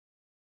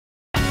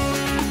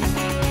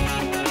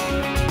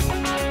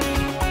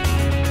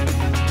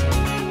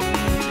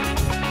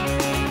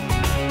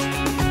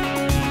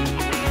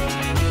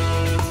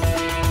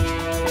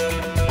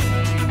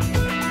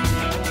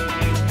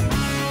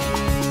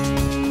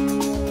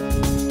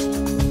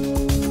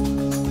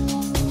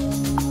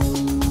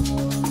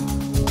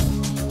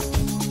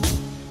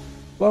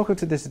Welcome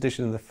to this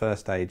edition of the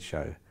First Aid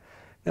Show.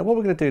 Now what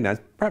we're going to do now is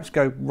perhaps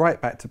go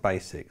right back to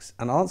basics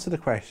and answer the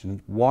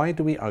question, why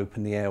do we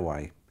open the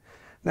airway?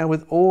 Now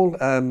with all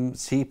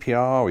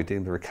CPR, we're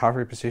doing the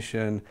recovery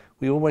position,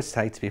 we always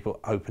say to people,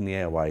 open the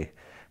airway.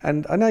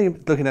 And I know you're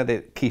looking at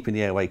it, keeping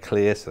the airway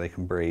clear so they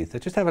can breathe. So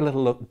just have a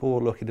little look in a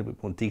little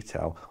bit more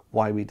detail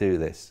why we do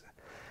this.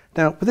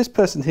 Now with this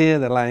person here,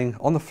 they're laying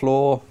on the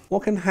floor.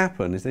 What can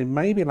happen is they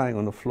may be laying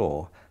on the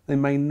floor, they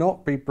may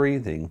not be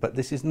breathing, but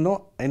this is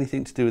not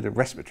anything to do with a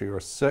respiratory or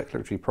a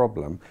circulatory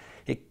problem.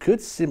 It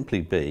could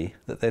simply be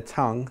that their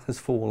tongue has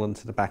fallen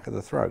to the back of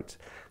the throat.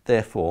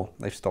 Therefore,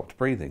 they've stopped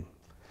breathing.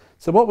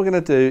 So what we're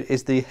going to do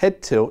is the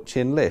head tilt,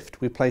 chin lift.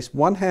 We place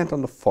one hand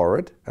on the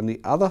forehead and the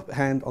other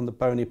hand on the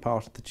bony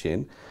part of the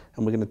chin,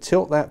 and we're going to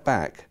tilt that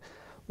back.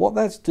 What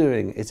that's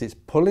doing is it's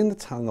pulling the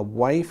tongue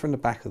away from the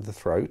back of the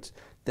throat,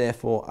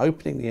 therefore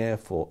opening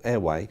the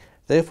airway.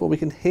 Therefore we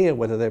can hear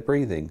whether they're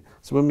breathing.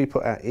 So when we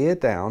put our ear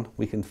down,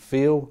 we can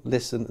feel,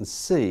 listen and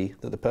see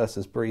that the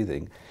person's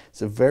breathing.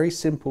 It's a very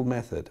simple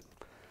method.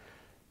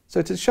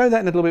 So to show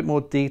that in a little bit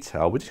more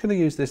detail, we're just going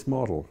to use this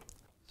model.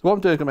 So what I'm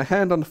doing is I've got my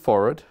hand on the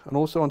forehead and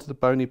also onto the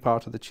bony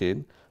part of the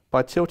chin.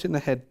 By tilting the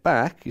head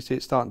back, you see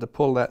it's starting to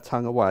pull that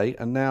tongue away,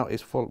 and now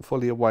it's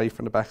fully away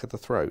from the back of the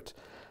throat.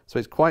 So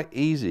it's quite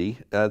easy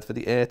for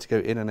the air to go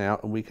in and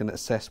out, and we can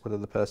assess whether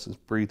the person's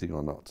breathing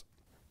or not.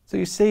 So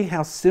you see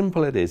how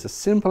simple it is. A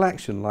simple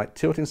action like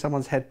tilting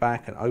someone's head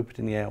back and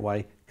opening the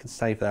airway can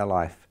save their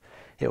life.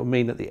 It will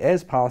mean that the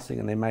air's passing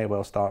and they may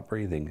well start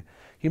breathing.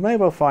 You may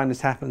well find this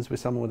happens with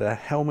someone with a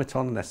helmet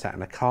on and they're sat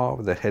in a car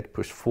with their head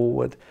pushed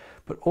forward.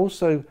 But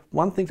also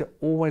one thing to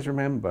always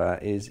remember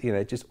is,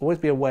 just always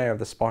be aware of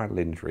the spinal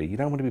injury. You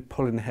don't want to be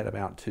pulling the head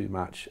about too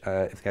much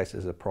in case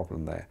there's a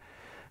problem there.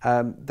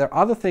 There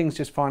are other things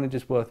just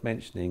worth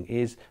mentioning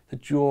is the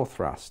jaw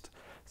thrust.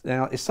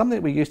 Now, it's something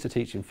that we used to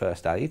teach in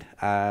first aid,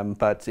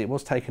 but it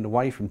was taken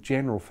away from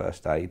general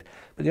first aid.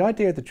 But the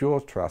idea of the jaw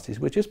thrust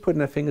is we're just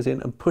putting our fingers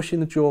in and pushing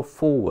the jaw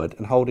forward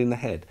and holding the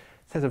head.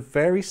 It has a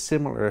very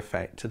similar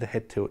effect to the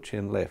head tilt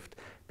chin lift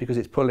because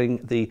it's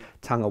pulling the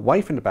tongue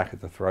away from the back of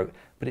the throat,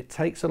 but it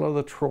takes a lot of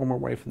the trauma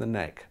away from the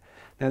neck.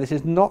 Now, this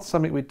is not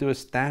something we do as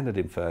standard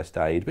in first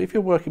aid, but if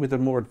you're working with a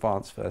more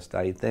advanced first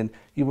aid, then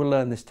you will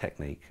learn this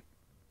technique.